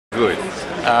good?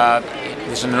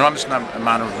 There's an enormous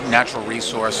amount of natural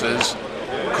resources,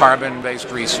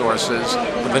 carbon-based resources.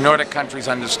 But the Nordic countries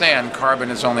understand carbon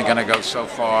is only going to go so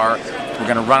far. We're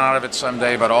going to run out of it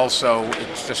someday, but also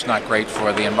it's just not great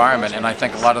for the environment. And I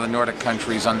think a lot of the Nordic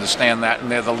countries understand that, and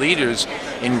they're the leaders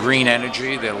in green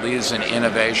energy. They're leaders in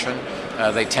innovation.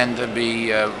 They tend to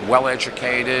be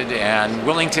well-educated and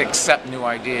willing to accept new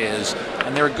ideas.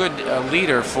 And they're a good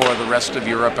leader for the rest of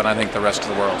Europe and I think the rest of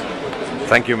the world.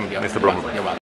 Thank you, Mr. Bloomberg. You're welcome.